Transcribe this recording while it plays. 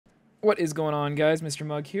What is going on, guys? Mr.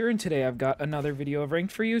 Mug here, and today I've got another video of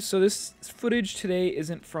Ranked for you. So this footage today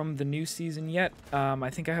isn't from the new season yet. I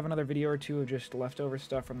think I have another video or two of just leftover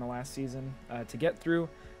stuff from the last season to get through,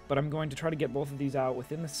 but I'm going to try to get both of these out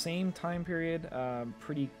within the same time period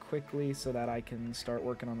pretty quickly so that I can start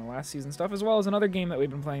working on the last season stuff, as well as another game that we've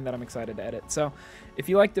been playing that I'm excited to edit. So if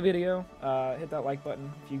you liked the video, hit that like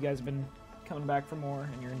button. If you guys have been coming back for more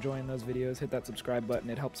and you're enjoying those videos, hit that subscribe button.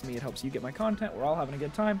 It helps me, it helps you get my content. We're all having a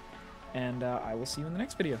good time. And I will see you in the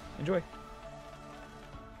next video. Enjoy.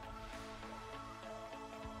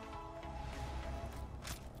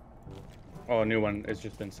 Oh, a new one. It's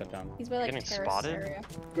just been set down. He's by like Getting terrace spotted? area.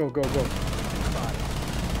 Go, go, go.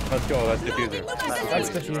 Let's go. That's diffuser. That's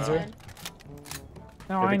diffuser.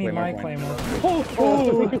 Now I the need my Claymore claymore.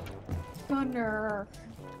 Oh! Gunner.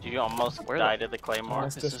 You almost died at the Claymore.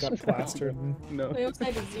 Almost just got plastered. No. We almost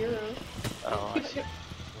died to 0. Oh, I see.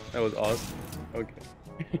 That was awesome. Okay.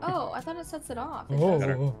 Oh, I thought it sets it off. It Oh.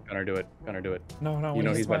 doesn't. Gunner, do it. Gunner, do it. No, no. You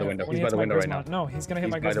know he's by the window. when He's he by hits the my window right Grismont. now. No, he's gonna hit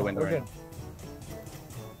He's my by the Grismont. window We're right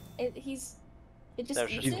good. It just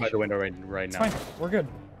There's- eats He's it? by the window right It's now. fine. We're good.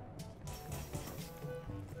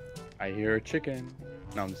 I hear a chicken.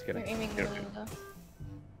 No, I'm just You're kidding. aiming Get really it. though.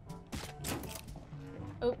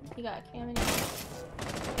 Oh, he got a cannon.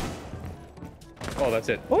 Oh, that's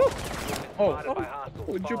it. Oh!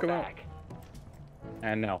 Oh, juke him out.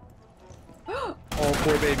 And now. Oh,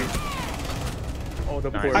 poor baby. Oh,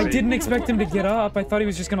 the poor I baby. didn't expect him to get up. I thought he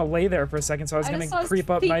was just gonna lay there for a second, so I was I gonna just saw his creep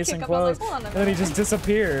up feet nice kick and up. I was close. like, hold on a And then he minute. just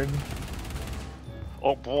disappeared.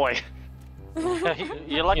 Oh boy.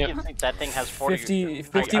 You're lucky you think that thing has 40.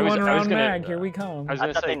 51 I was round gonna- mag. Here we come. I I was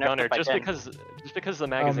gonna thought say, they nerfed Gunner, it by just 10. because the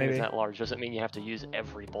magazine maybe. is that large doesn't mean you have to use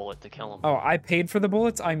every bullet to kill him. Oh, I paid for the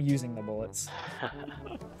bullets. I'm using the bullets.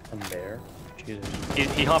 I'm there. Jesus.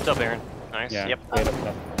 He hopped up, Aaron. Nice. Yeah. Yep. Wait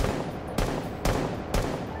up.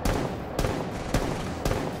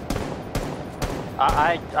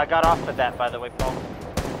 I got off of that, by the way, Paul.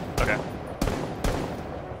 Okay.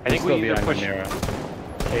 I think Still we either behind push. the mirror.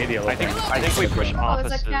 Hey, the I think we push Oh, opposite.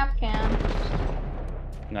 there's a cap can.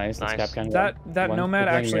 Nice. That's Nice. Capcan. That One's Nomad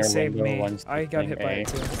playing actually mirror saved window, me. one's I got hit by playing it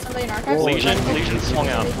too. Is somebody in archives? Legion swung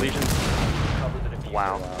out. Legion.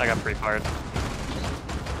 Wow, I got pre-fired.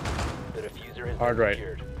 Hard right.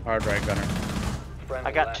 Hard right, Gunner.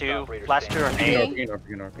 I got 2. Last 2 are Hey. A.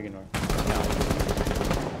 Ignore.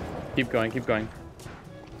 Keep going, keep going.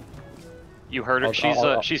 You heard her.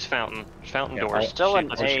 She's fountain. Fountain Yeah, doors. still an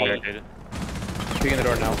That's A. targeted. Peeking the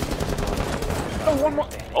door now. Oh, one more.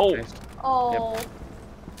 Oh, Nice. Oh.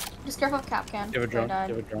 Just careful with cap can. Give a drone. I died.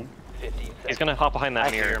 Give a drone. he's gonna hop behind I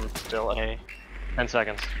that hear mirror. him still A. 10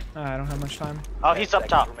 seconds. I don't have much time. Oh, he's up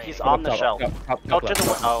top. He's on the shelf. Go to the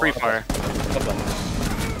window. Pre-fire. Let's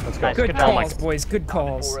go. Nice. Good Good calls, job. boys. Good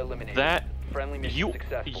calls. That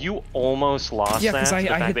you almost lost Yeah, that. 'cause I the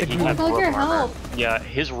fact hit that the he glue. had I like rook your armor. help. Yeah,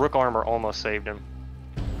 his rook armor almost saved him.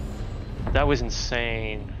 That was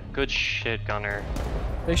insane. Good shit, Gunner.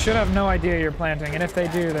 They should have no idea you're planting, and if they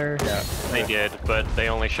do, they're... Yeah. They did, but they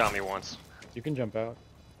only shot me once. You can jump out.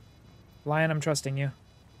 Lion, I'm trusting you.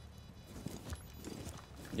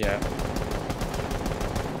 Yeah.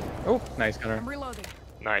 Oh. Nice, Gunner.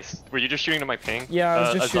 Nice. Were you just shooting at my ping? Yeah, I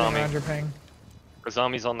was just shooting Azami. around your ping.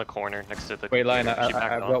 Azami's on the corner next to the. Wait, Lion, computer. She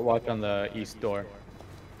backed I've off. got watch on the east door.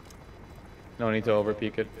 No need to over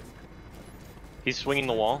peek it. He's swinging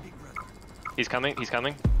the wall. He's coming. He's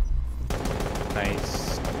coming.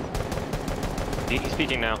 Nice. He's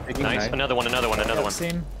peeking now. Peeking, Nice. nice. Another one. Another one. Another one.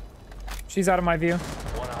 Scene. She's out of my view.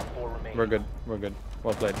 We're good. We're good.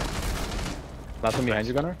 Well played. Last one behind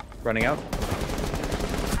you, Gunner. Running out.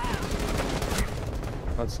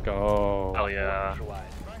 Let's go. Oh yeah.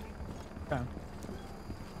 Okay.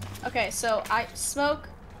 Okay, so I smoke.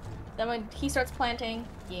 Then when he starts planting,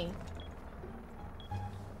 ying.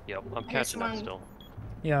 Yep. I'm Here's catching up one. still.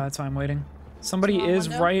 Yeah, that's why I'm waiting. Somebody Small is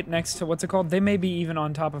window? right next to what's it called? They may be even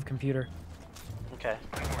on top of computer. Okay.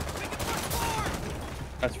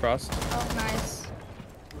 That's Frost. Oh, nice.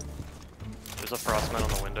 There's a frostman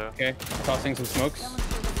on the window. Okay. Tossing some smokes.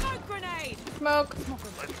 Smoke.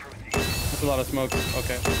 That's a lot of smokes.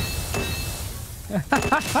 Okay.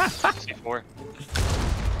 C4.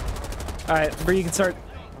 Alright, Bree, you can start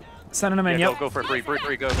sending them in. Yeah, Yep. go for it. Bree,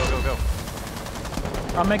 go, go.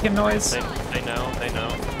 I'm making noise. They know.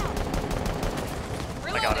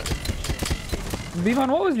 I got it. Vivon,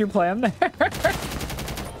 what was your plan there?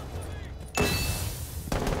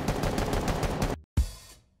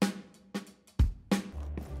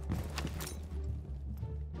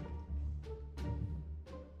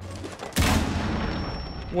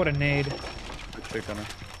 What a nade. Good shit, Gunner.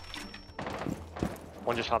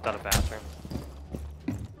 One just hopped out of bathroom.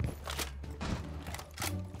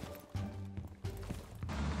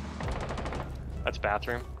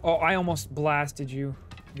 bathroom. Oh, I almost blasted you,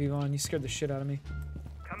 Vivon. You scared the shit out of me.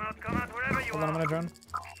 Come out wherever you Hold on, I'm gonna drone.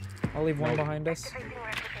 I'll leave one behind us.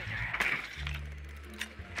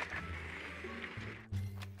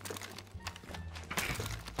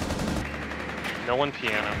 No one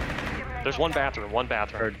piano. There's one bathroom.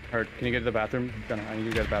 Hurt. Can you get to the bathroom? Gunner, I need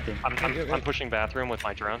you to get to the bathroom. I'm pushing bathroom with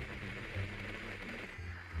my drone.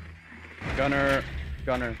 Gunner.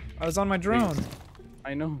 I was on my drone. Please.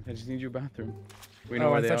 I know. I just need your bathroom. We know Oh,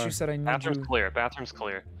 where I they thought are. you said I need Bathroom's you. clear. Bathroom's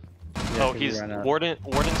clear. Yeah, Oh, he's ran out. Warden's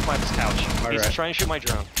by this couch. He's Alright. trying to shoot my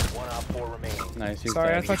drone. One op 4 remaining. Nice. He's Sorry,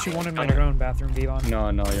 dead. I thought you wanted my drone, bathroom, Vivon.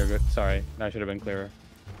 No, you're good. Sorry. That should have been clearer.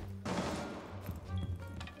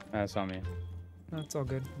 That's on me. No, it's all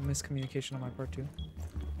good. Miscommunication on my part too.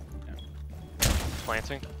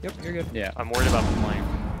 Planting. Yep, you're good. Yeah. I'm worried about the flank.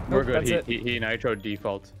 We're good. that's He nitro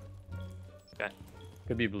default. Okay.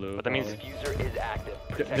 Could be blue. But that means probably. Diffuser is active.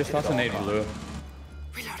 Just toss a nade blue.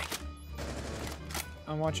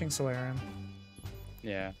 I'm watching Solarium.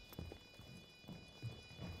 Yeah.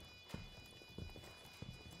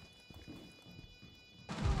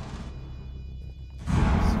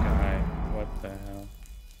 This guy. What the hell?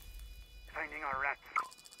 Finding our rats.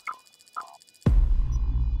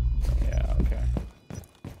 Yeah, okay.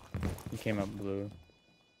 He came up blue.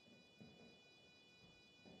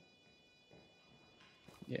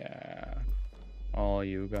 Yeah. All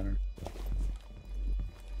you, Gunner.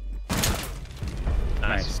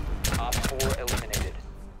 Nice. Op 4 eliminated.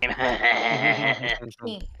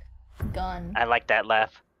 Pink gun. I like that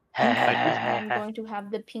laugh. I'm going to have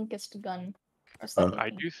the pinkest gun. Or something. I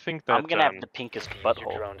do think that I'm gonna have the pinkest Use your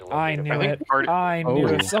butthole. drone to I locate a knew think it. part- I knew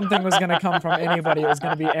Oh. if something was gonna come from anybody, it was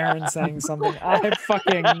gonna be Aaron saying something. I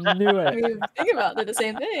fucking knew I it. mean, think about it, they're the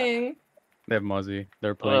same thing. They have Muzzy.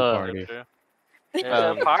 They're playing party. There's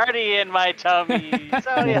a party in my tummy.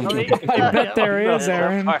 Sorry, I bet there is,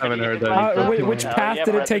 Aaron. Haven't heard that. Which path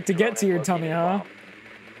did it take to get to your tummy, huh?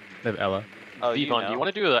 They have Ella. Oh, Devon, do you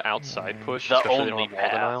want to do the outside push? The especially they don't only have wall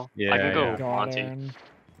path. denial? Yeah, I can go yeah. God, Monty. Aaron.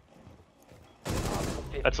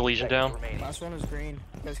 That's a Legion down. Last one is green.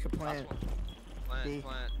 You guys could plant. B.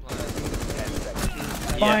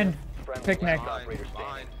 Fine. Friendly Picnic. last operator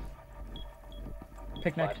standing.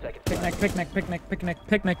 Picnic. 5 seconds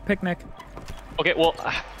Picnic. Okay, well,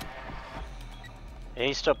 Yeah,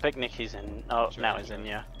 he's still picnic. He's in. Oh, now he's in.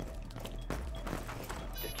 Yeah.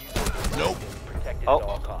 Diffuser nope. Protected Oh. at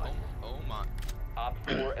all costs. Oh my. Op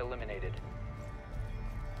 4 eliminated.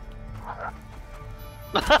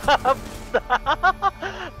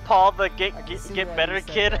 Paul, the get better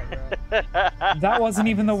kid. That wasn't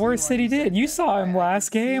even the worst that he did. You saw him last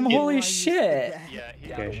game. Holy shit.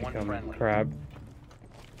 Okay, she coming. Crab.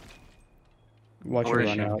 Watch her Where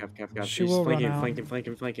is run she? out. She will run out.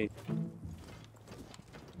 Flanking.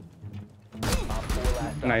 Op 4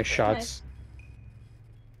 last Nice shots.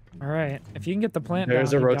 All right. If you can get the plant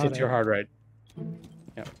There's down, a you rotate got to your it. hard right.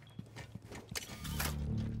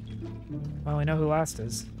 Well, I know who last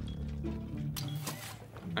is.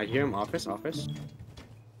 I hear him. Office.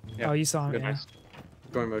 Yeah, Oh, you saw him. good. Yeah.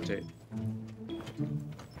 Going rotate.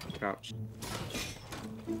 Crouch.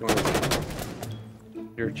 Going rotate.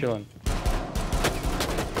 You're chilling.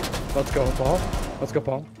 Let's go, Paul. Let's go,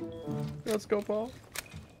 Paul. Let's go, Paul.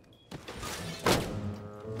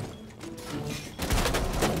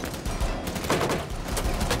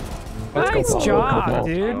 Nice job, Paul.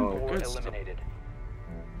 dude. Oh, 4 good stuff. eliminated.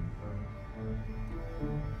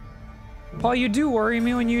 Paul, you do worry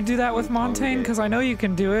me when you do that with Montaigne, because I know you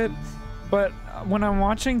can do it, but when I'm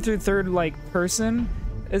watching through third person,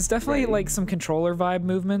 it's definitely like some controller vibe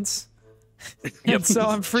movements. And so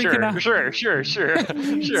I'm freaking out. Sure.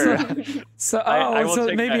 So I will so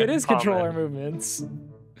take maybe that it is comment. controller movements.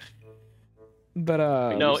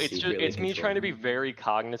 But No, see it's just really it's me trying to be controlling. very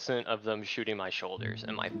cognizant of them shooting my shoulders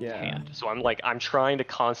and my Yeah. hand. So I'm trying to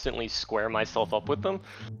constantly square myself up with them,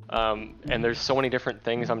 and there's so many different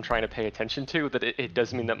things I'm trying to pay attention to that it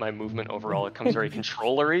does mean that my movement overall it comes very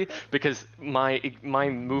controllery because my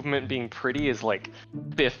movement being pretty is like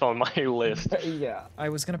 5th on my list. yeah, I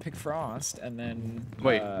was gonna pick Frost and then.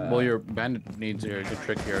 Wait, well, your bandit needs your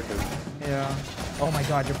trick here too. Yeah. Oh my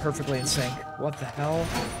God, you're perfectly in sync. What the hell?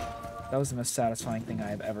 That was the most satisfying thing I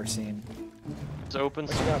have ever seen. It's open,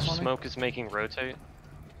 What you got for me? smoke is making rotate.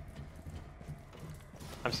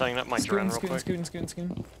 I'm setting up my drone real quick.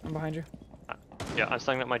 Scooting. I'm behind you. Yeah, I'm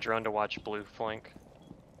setting up my drone to watch blue flank.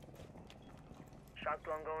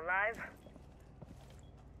 Shotgun going live.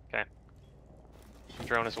 Okay.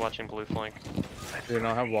 Drone is watching blue flank. Do they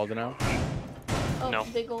not have Walden out? Oh, No.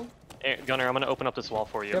 big ol'. Gunner, I'm gonna open up this wall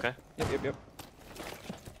for you, Yep. okay? Yep.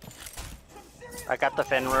 I got the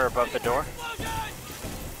Fenrir above the door.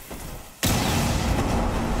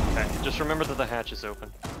 Just remember that the hatch is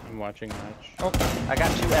open. I'm watching hatch. Oh, I got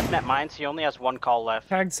 2 FNet mines. He only has 1 call left.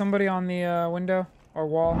 tagged somebody on the window or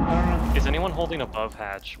wall. I don't know. Is anyone holding above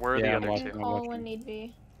hatch? Where are Yeah, the I'm other watching. two? Call when need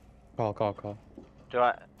be. Call. Do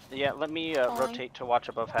I? Yeah, let me rotate to watch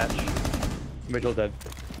above hatch. Vigil dead.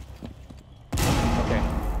 Okay.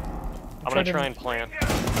 I'm gonna try and plant.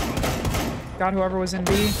 Got whoever was in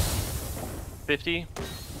B. 50,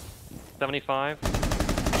 75,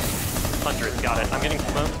 100. Got it. I'm getting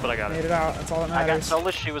smoked, but I got Made it. it out. That's all that I got matters.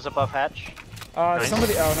 Solus. She was above hatch. Nice.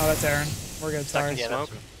 Somebody. Oh no, that's Aaron. We're good. Sorry. Second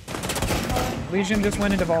smoke. Legion just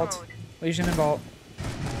went into vault. Legion in vault.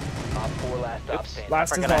 Op 4 last stop Oops. standing.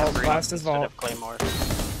 Last is Forgot I have vault. green Last is instead vault. of Claymore.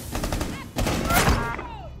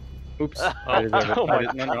 Oops. I deserve it. Oh my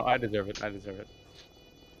No, I deserve it.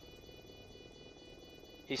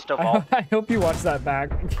 He's still vault. I hope you watch that back.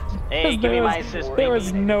 Hey, give me my assist, There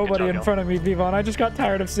was baby. nobody Good in job, front of me, Vivon. I just got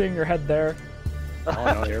tired of seeing your head there. Oh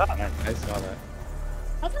no, you're fine. I saw that.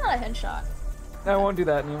 That's not a headshot. I won't do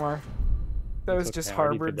that anymore. That was It's just okay, I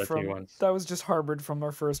already did harbored that to you from. once. That was just harbored from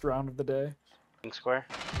our first round of the day. Square.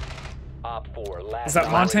 Op 4 last Is that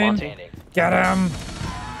stop Montaigne? standing. Get him!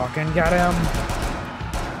 Fucking get him!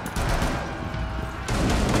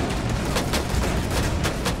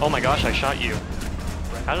 Oh my gosh, I shot you.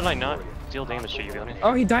 How did I not deal damage to you, Gunny?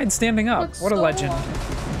 Oh, he died standing up. Looks What a so legend.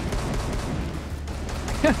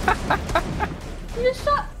 You just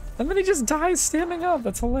shot. And then he just dies standing up.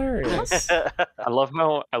 That's hilarious. I love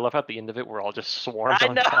how at the end of it we're all just swarmed I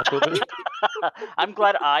on know. top of it. I'm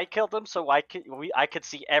glad I killed him, so I could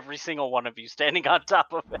see every single one of you standing on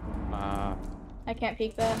top of it. I can't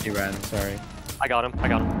peek that. He ran. Sorry. I got him.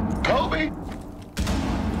 Located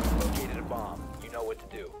a bomb. You know what to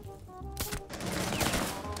do.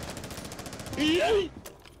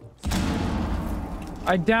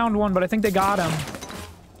 I downed one, but I think they got him.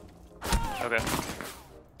 Okay.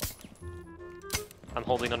 I'm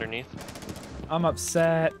holding underneath. I'm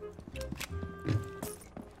upset.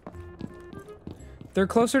 They're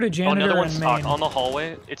closer to Oh, janitor another one's and stuck main. on the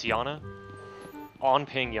hallway. It's Yana. On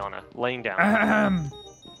ping Yana, laying down. Ahem.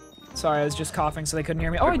 Sorry, I was just coughing so they couldn't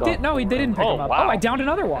hear me. Oh, I did. No, they didn't pick Oh, him up. wow. Oh, I downed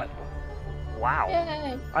another one. Wow.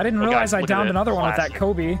 Yay. I didn't Oh, realize guys, I look at downed it. another one with that Classic.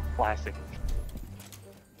 Kobe. Classic.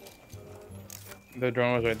 The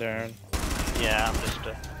drone was right there. Aaron. Yeah, I'm just.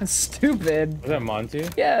 That's stupid. Was that Monty?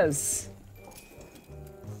 Yes.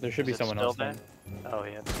 There should be Is it someone still else there? there. Oh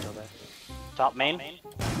yeah, it's still there. Top main.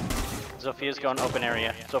 Sophia's going open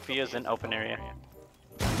area. Sophia's in open area.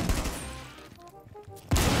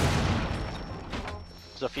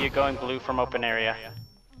 Sophia going blue from open area.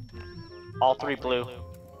 All 3 blue.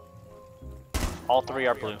 All 3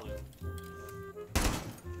 are blue.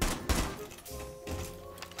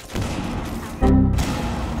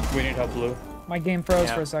 We need help, Blue. My game froze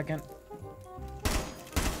Yeah. for a second.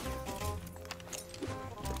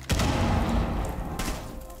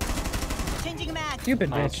 Changing mag.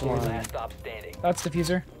 Stupid Op bitch. 4 last stop standing. That's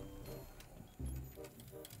diffuser.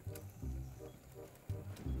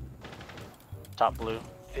 Top blue.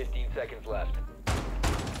 15 seconds left.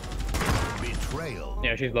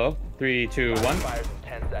 Yeah, she's low. 3, 2, 1. Fires in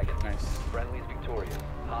 10 seconds. Nice. Friendly's victorious.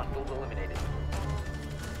 Hostiles eliminated.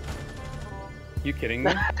 You kidding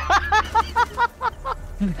me?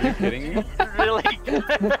 You kidding me? Really?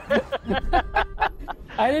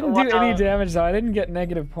 I didn't do any Wow. damage though. I didn't get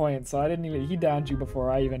negative points, so I didn't even. He downed you before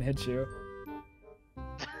I even hit you.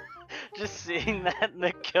 Just seeing that in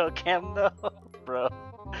the kill cam though, bro.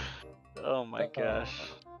 Oh my gosh.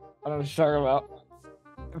 I don't know what you're talking about.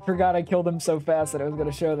 I forgot I killed him so fast that I was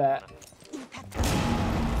gonna show that.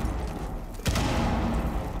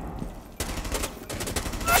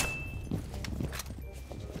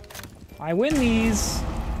 I win these.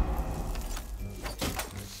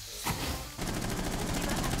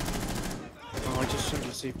 Oh, I just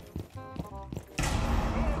shouldn't see.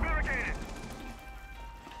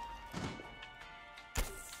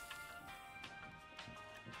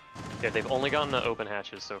 Yeah, they've only gotten the open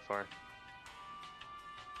hatches so far.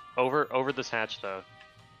 Over this hatch though.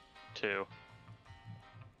 2.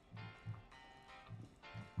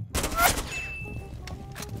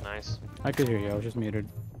 Nice. I could hear you. I was just muted.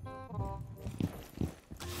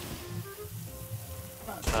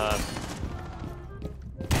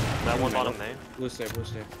 That one bottom main. Blue stay, blue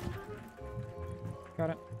stay.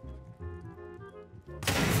 Got it.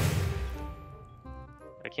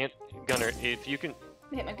 I can't, Gunner. If you can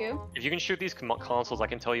shoot these consoles, I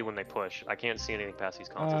can tell you when they push. I can't see anything past these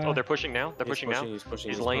consoles. Oh, they're pushing now. They're pushing now. He's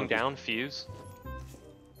pushing. He's laying down. Fuse.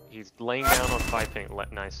 He's laying down on 5 ping.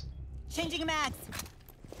 Nice. Changing mags.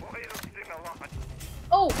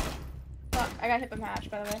 Oh! Fuck, I got hit by match,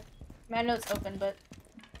 by the way. I mean, I know it's open, but...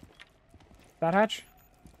 That hatch?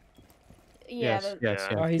 Yeah. Yes, yes,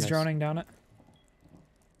 Oh, he's yes. droning down it.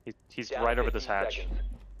 He's Down right to over this 15 hatch.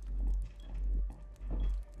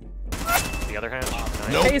 seconds. The other hatch.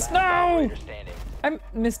 Nice. Case, no! Operator standing. I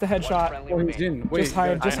missed the One headshot. friendly Oh, he's remaining. in. Wait, Just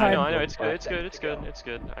hide, just hide. I know. It's good. It's good. It's good. It's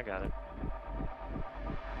good. I got it.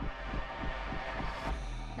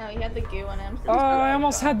 No, he had the goo on him. Oh, I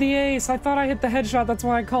almost had the ace. I thought I hit the headshot. That's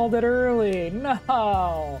why I called it early.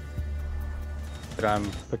 No. But I'm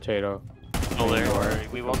potato. Oh, there.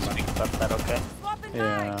 We won't speak about that, okay?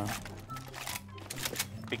 Yeah.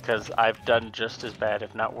 Because I've done just as bad,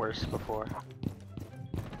 if not worse, before.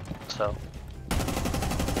 So,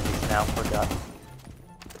 he's now forgotten.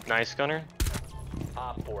 Nice, Gunner.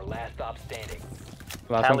 Op 4, last stop standing.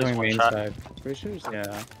 Last one Callie's going one main shot. side.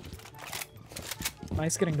 Yeah.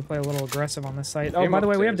 Nice getting to play a little aggressive on this site. Oh, Game by the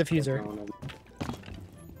way, we have upstairs. diffuser.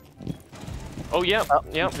 Oh, yep.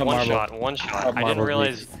 Yep. A One marble. shot. One shot. A I didn't marble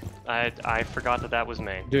realize. I forgot that was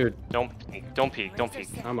main. Dude, Don't peek. Don't peek. Don't peek.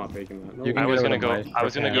 I'm not faking that. No. you can I was get gonna it go. with my- I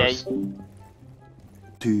was gonna okay. go.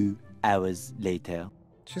 2 hours later.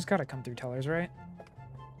 She's got to come through tellers, right?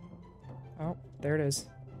 Oh, there it is.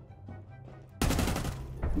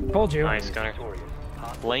 Told you. Nice, Gunner.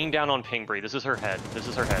 Laying down on Pingbry. This is her head. This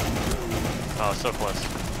is her head. Oh, so close.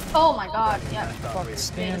 Oh my god, yeah. Fuck,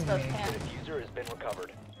 stand both me. can. The diffuser has been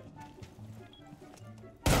recovered.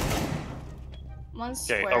 One's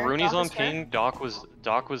Okay, square. Aruni's Doc on is square. ping.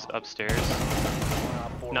 Doc was upstairs.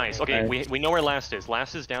 Op 4 Nice. remaining. Okay, we know where last is.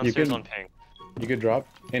 Last is downstairs can- on ping. You could drop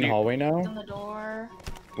in hallway now. On the door.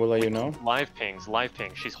 We'll let you know. Live pings. Live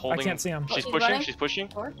ping. She's holding. can't see him. She's She's pushing. running? She's pushing.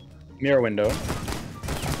 Door. Mirror window.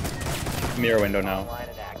 Mirror window now. Online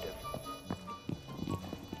and active.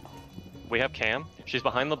 We have Cam. She's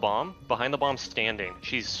behind the bomb. Behind the bomb, standing.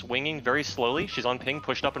 She's swinging very slowly. She's on ping,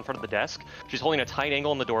 pushed up in front of the desk. She's holding a tight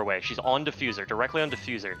angle in the doorway. She's on diffuser, directly on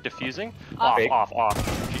diffuser. Diffusing. Off, Fake. off,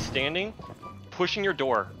 off. She's standing, pushing your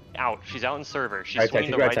door out. She's out in server. She's Right side,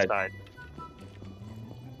 swinging the right right side. side.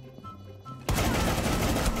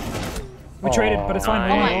 We traded, but it's fine.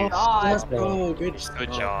 Oh my Nice. god. Oh, good.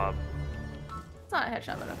 Good job. It's not a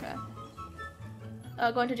headshot, but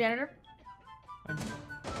okay. Going to janitor.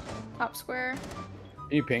 Top square.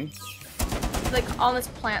 Can you ping? It's like on this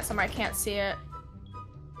plant somewhere. I can't see it.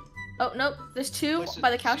 Oh nope. There's two by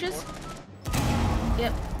the couches.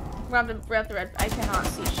 Yep. We're up the red. I cannot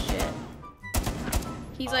see shit.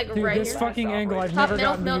 He's like Dude, right this here. fucking angle, I've Top never middle,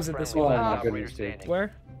 gotten to middle. use it this Oh way. my Operator goodness, dude. standing.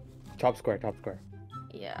 Where? Top square, top square.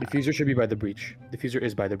 Yeah. Diffuser should be by the breach. Diffuser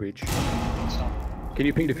is by the breach. Can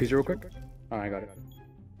you ping diffuser real quick? Oh, I got it.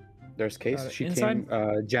 There's Case. She inside?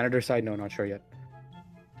 came. Janitor side, no, not sure yet.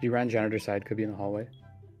 She ran janitor side, could be in the hallway.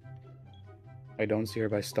 I don't see her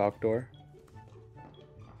by stock door.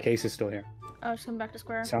 Case is still here. Oh, she's coming back to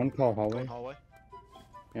square. Sound call hallway. Hallway.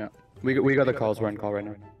 Yeah. We got the calls. We're on call right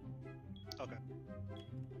now. Okay.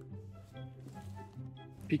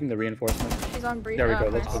 Peeking the reinforcement. She's on breach. There we go, Oh,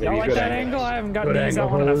 let's nice. go, Y'all baby. like Good that angle. angle? I haven't gotten Good to use that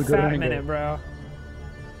angle, one in a good fat angle. minute, bro.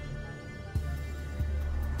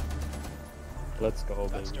 Let's go,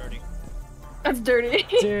 baby. That's dirty.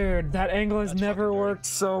 Dude, that angle has never worked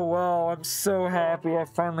so well. I'm so happy I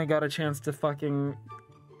finally got a chance to fucking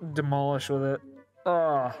demolish with it.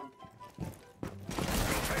 Ugh.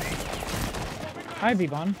 Hi,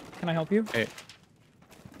 Vivon. Can I help you? Hey.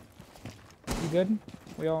 You good?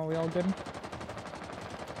 We all good?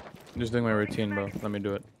 I'm just doing my routine, bro. Let me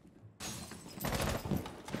do it.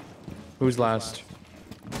 Who's last?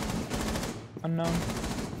 Unknown.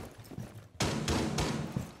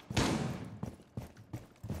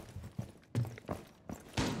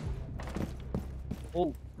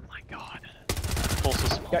 Oh my god. Pulse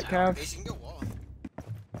is small. Got Cav.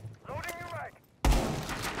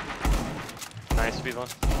 Nice, Vivon.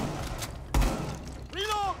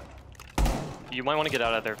 You might want to get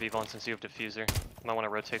out of there, Vivon, since you have diffuser. You might want to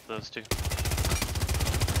rotate those two.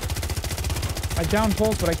 I downed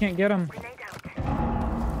Pulse, but I can't get him.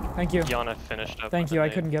 Thank you. Yana finished up. Thank with you, a I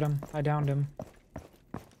nade. couldn't get him. I downed him.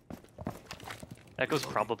 Echo's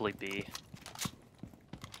probably B.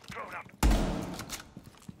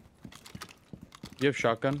 You have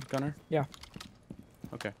shotgun, Gunner? Yeah.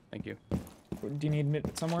 Okay, thank you. Do you need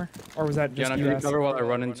it somewhere? Or was that just Yana, can you US? cover while I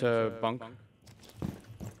run into bunk?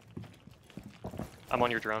 I'm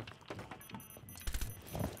on your drone.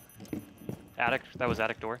 Attic, that was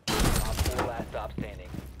attic door. Op 4 last stop standing.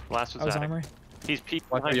 Last I was was attic. armory. He's peeked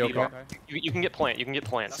Watch behind the Vivon. yokai. You can get plant, you can get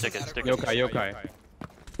plant. Stick it, stick it. Yokai.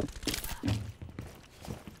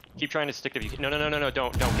 Keep trying to stick to you. No,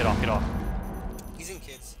 don't get off. He's in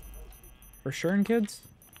kids. For sure in kids?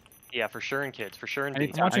 Yeah, for sure in kids, for sure in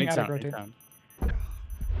B. Watching attic rotate.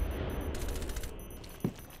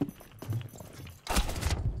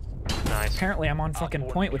 Apparently I'm on fucking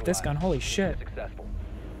point with this gun. Holy shit. Successful.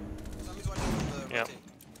 Zombies watching from the Yeah, rotate.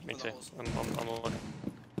 me From the too. holes. I'm looking.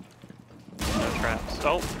 No traps.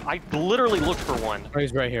 Oh, I literally looked for one. Oh,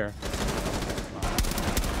 he's right here.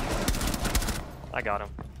 I got him.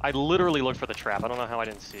 I literally looked for the trap. I don't know how I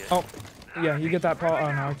didn't see it. Oh, yeah, you get that, Paul.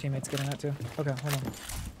 Oh, no, our teammate's getting that too. Okay, hold on.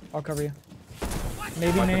 I'll cover you.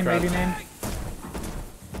 Maybe Watch the main, crowd. maybe main.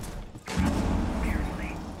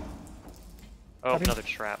 Oh, Copy. another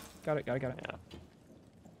trap. Got it, got it, got it.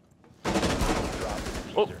 Yeah.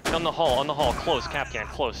 Oh, on the hall, close, Capcan,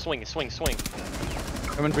 close, swing.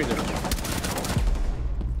 Come in, freezer.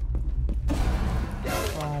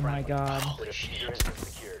 Oh my god. The diffuser has been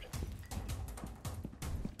secured.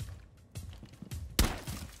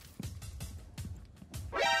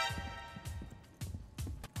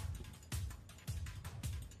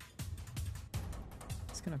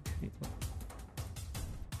 It's gonna be...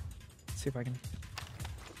 Let's see if I can...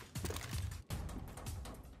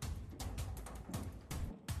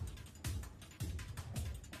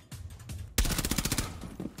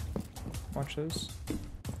 Watch those.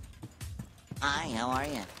 Hi, how are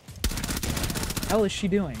you? Hell is she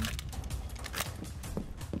doing?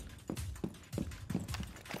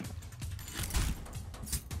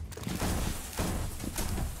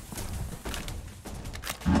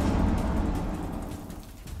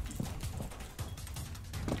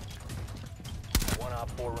 One op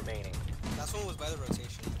 4 remaining. Last one was by the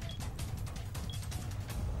rotation.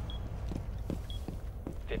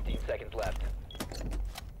 15 seconds left.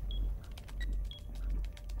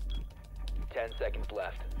 10 seconds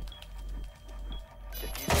left.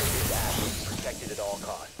 Diffuser is active. Protected at all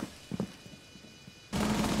costs.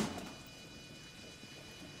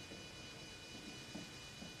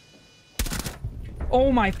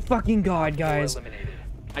 Oh my fucking god, guys. Eliminated.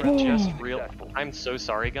 I just realized. I'm so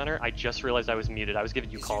sorry, Gunner. I just realized I was muted. I was giving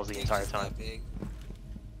you calls the entire time.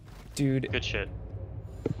 Dude, Good shit.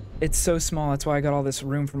 it's so small. That's why I got all this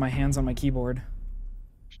room for my hands on my keyboard.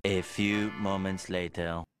 A few moments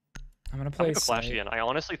later. I'm gonna I'm play gonna flash Sight. again. I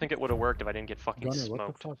honestly think it would have worked if I didn't get fucking Gunner,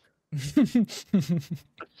 what smoked. the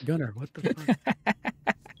fuck? Gunner, what the fuck?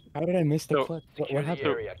 How did I miss the So- clip? Secure What the happened?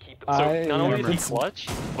 area. Keep the So I not only did he remember. clutch,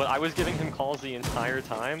 but I was giving him calls the entire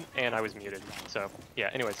time, and I was muted. So yeah.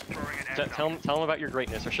 Anyways, tell him about your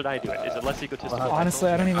greatness, or should I do it? Is it less egotistical? Honestly,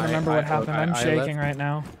 I don't even remember what happened. I'm I shaking left- right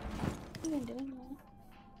now.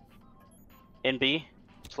 In B,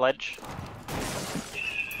 sledge.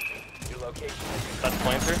 Your location. That's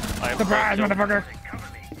Planter. I have Surprise, kill. motherfucker!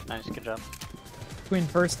 Nice, good job. Between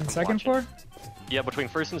first and second watching. floor? Yeah, between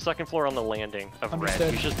first and second floor on the landing of Understood.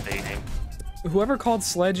 red. He's just baiting. Whoever called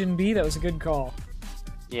Sledge in B, that was a good call.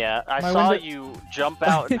 Yeah, I My saw window- you jump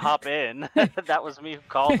out and hop in. That was me who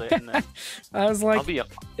called it. And then... I was I'll like, be.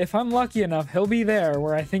 if I'm lucky enough, he'll be there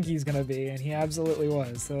where I think he's gonna be, and he absolutely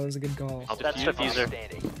was, so it was a good call. I'll That's defuse. diffuser.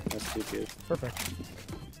 Standing. That's too good. Perfect.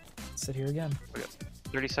 Sit here again.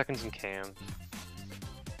 30 seconds in cam. Do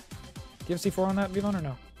you have C4 on that, Vivon, or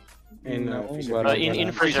no? In,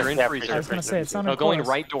 In freezer, in Yeah, freezer. I was gonna say, it sounded No, going close.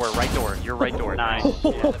 right door, right door. Your right door. Nice.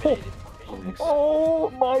 Eliminated. Oh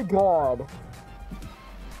my god.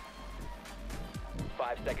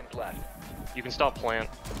 5 seconds left. You can stop plant.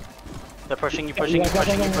 They're pushing you, pushing you,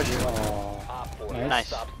 pushing you, pushing you. Aw, Op 4 Nice. Nice.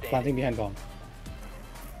 stop planting standing. behind bomb.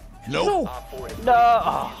 No! Op 4 has No!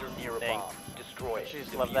 diffuser near a Dang. bomb. Destroy it.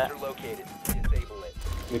 Jeez, love that. Diffuser located. Disable it.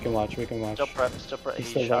 We can watch, we can watch. Still prep, still prep. He's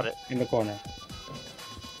He still shot there, it. in the corner.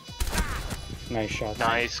 Nice shot.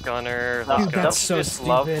 Nice, Gunner. Dude, Let's go. that's so just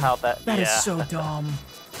love stupid. how that. That is yeah. so dumb.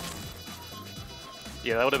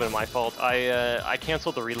 Yeah, that would have been my fault. I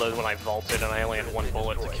canceled the reload when I vaulted, and I only had one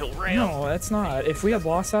bullet to kill Ram. No, that's not. If we had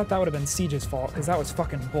lost that, that would have been Siege's fault, because that was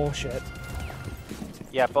fucking bullshit.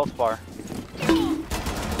 Yeah, both bar.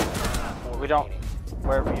 We don't.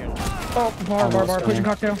 Wherever you. Oh, bar, Almost pushing done.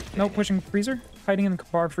 cocktail. No, pushing freezer. Hiding in the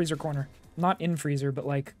bar freezer corner. Not in freezer, but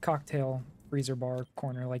like cocktail freezer bar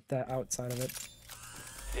corner, like the outside of it.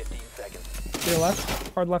 15 seconds. To your left,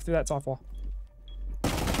 hard left through that softwall.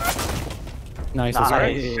 Nice. Nice.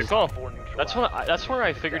 Alright, good call. 4 That's where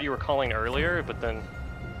I figured you were calling earlier, but then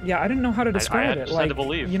Yeah, I didn't know how to I describe it. just Like, had to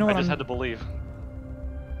believe. you know what I just I'm... had to believe.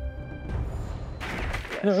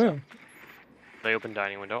 Yeah. They opened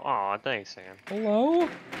dining window. Aw, thanks, Sam. Hello?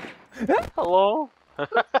 Hello?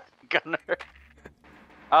 Gunner.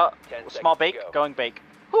 Oh, 10 small seconds bake, to go. going bake.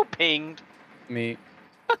 Who pinged? Me.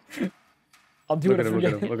 I'll do Look it at if him, we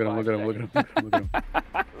look get at him, look at him, look at him, look at him,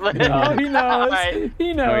 look at him. Oh, he knows. Alright.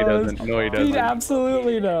 He No, he knows. doesn't. No, he He doesn't.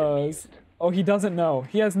 absolutely knows. Oh, he doesn't know.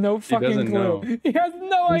 He has no fucking doesn't clue. know. He has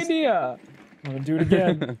no idea. I'm gonna do it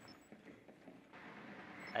again.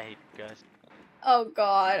 I hate you guys. Oh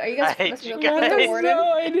god, are you guys I hate messing you with guys. the I have warden?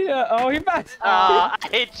 no idea. Oh, he backed. I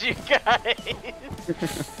hate you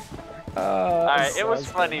guys. Alright, it was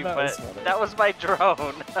funny, but that was my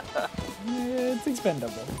drone. It's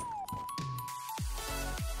expendable.